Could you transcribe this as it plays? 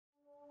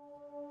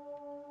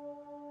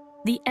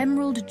The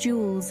emerald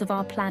jewels of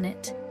our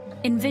planet.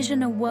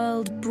 Envision a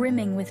world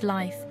brimming with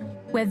life,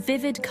 where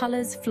vivid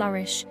colors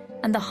flourish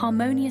and the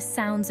harmonious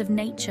sounds of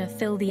nature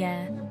fill the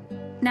air.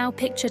 Now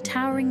picture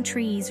towering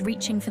trees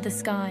reaching for the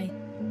sky,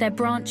 their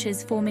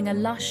branches forming a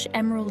lush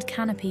emerald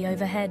canopy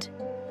overhead.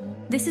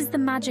 This is the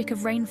magic of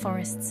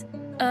rainforests,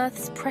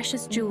 Earth's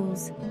precious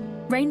jewels.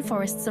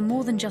 Rainforests are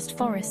more than just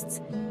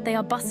forests, they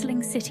are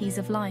bustling cities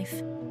of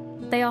life.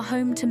 They are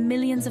home to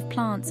millions of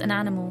plants and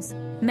animals,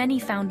 many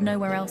found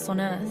nowhere else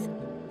on Earth.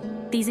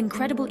 These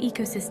incredible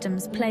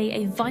ecosystems play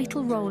a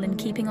vital role in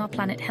keeping our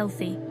planet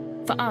healthy,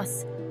 for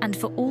us and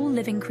for all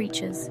living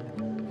creatures.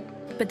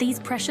 But these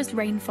precious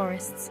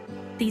rainforests,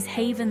 these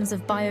havens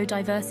of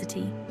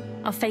biodiversity,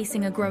 are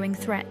facing a growing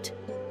threat.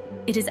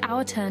 It is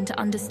our turn to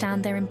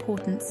understand their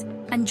importance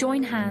and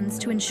join hands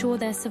to ensure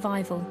their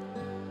survival.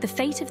 The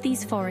fate of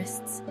these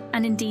forests,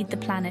 and indeed the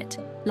planet,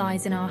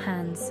 lies in our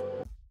hands.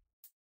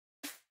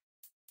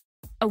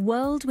 A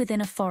world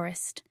within a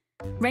forest.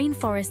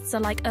 Rainforests are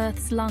like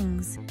Earth's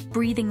lungs,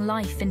 breathing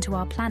life into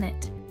our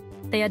planet.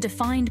 They are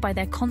defined by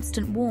their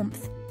constant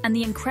warmth and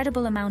the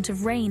incredible amount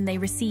of rain they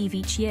receive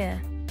each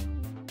year.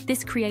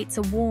 This creates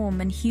a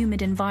warm and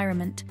humid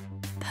environment,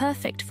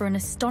 perfect for an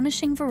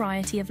astonishing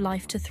variety of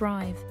life to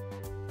thrive.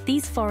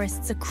 These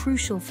forests are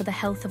crucial for the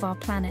health of our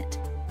planet.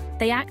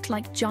 They act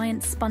like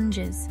giant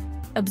sponges,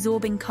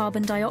 absorbing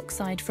carbon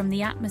dioxide from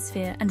the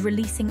atmosphere and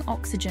releasing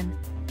oxygen,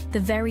 the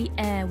very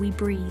air we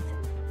breathe.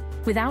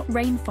 Without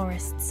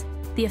rainforests,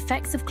 the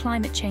effects of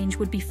climate change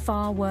would be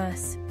far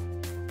worse.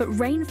 But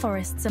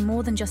rainforests are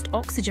more than just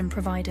oxygen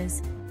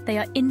providers, they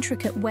are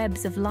intricate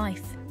webs of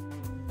life.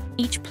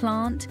 Each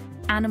plant,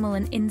 animal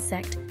and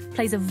insect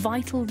plays a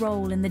vital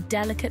role in the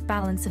delicate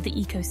balance of the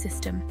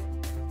ecosystem.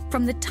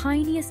 From the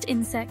tiniest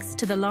insects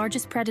to the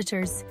largest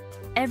predators,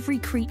 every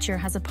creature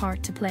has a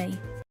part to play.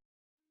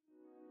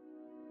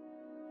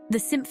 The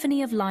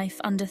symphony of life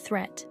under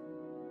threat.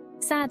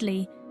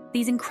 Sadly,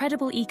 these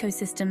incredible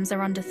ecosystems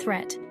are under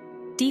threat.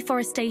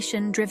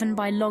 Deforestation driven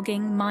by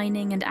logging,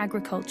 mining and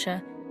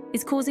agriculture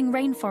is causing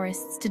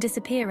rainforests to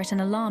disappear at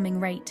an alarming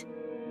rate.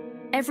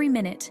 Every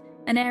minute,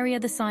 an area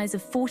the size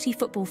of 40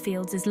 football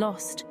fields is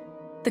lost.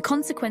 The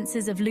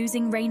consequences of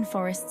losing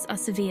rainforests are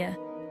severe.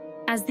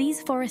 As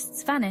these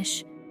forests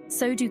vanish,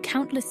 so do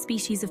countless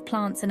species of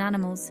plants and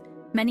animals,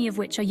 many of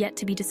which are yet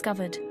to be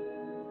discovered.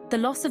 The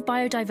loss of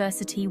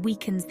biodiversity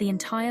weakens the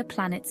entire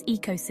planet's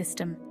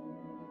ecosystem.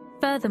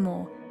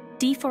 Furthermore,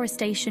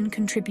 deforestation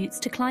contributes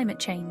to climate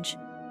change.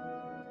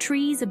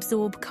 Trees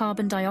absorb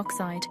carbon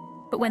dioxide,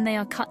 but when they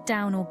are cut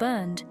down or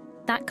burned,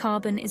 that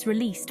carbon is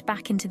released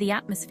back into the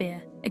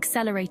atmosphere,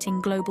 accelerating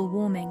global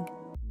warming.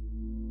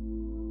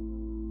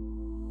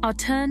 Our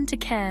turn to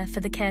care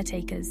for the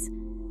caretakers.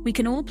 We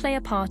can all play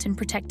a part in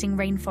protecting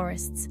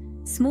rainforests.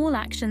 Small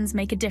actions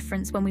make a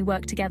difference when we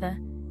work together.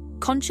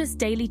 Conscious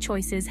daily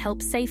choices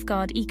help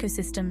safeguard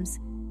ecosystems,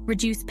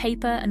 reduce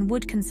paper and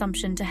wood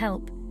consumption to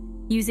help.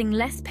 Using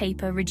less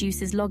paper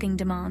reduces logging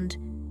demand.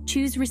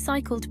 Choose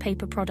recycled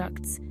paper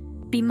products.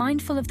 Be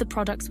mindful of the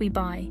products we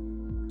buy.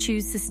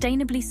 Choose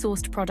sustainably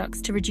sourced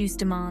products to reduce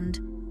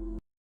demand.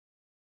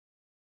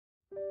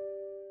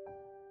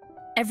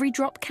 Every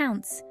drop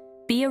counts.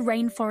 Be a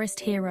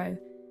rainforest hero.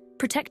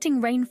 Protecting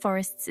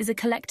rainforests is a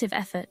collective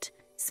effort.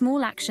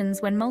 Small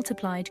actions, when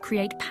multiplied,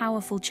 create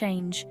powerful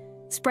change.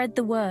 Spread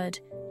the word.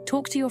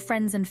 Talk to your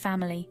friends and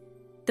family.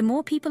 The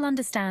more people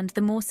understand,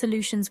 the more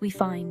solutions we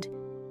find.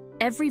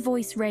 Every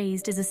voice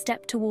raised is a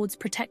step towards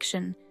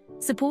protection.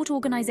 Support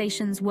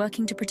organizations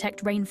working to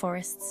protect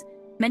rainforests.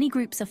 Many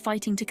groups are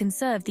fighting to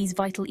conserve these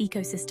vital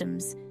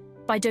ecosystems.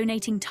 By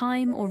donating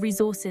time or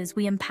resources,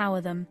 we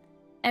empower them.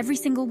 Every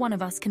single one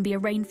of us can be a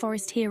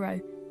rainforest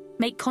hero.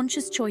 Make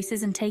conscious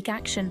choices and take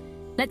action.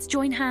 Let's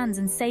join hands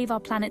and save our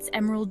planet's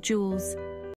emerald jewels.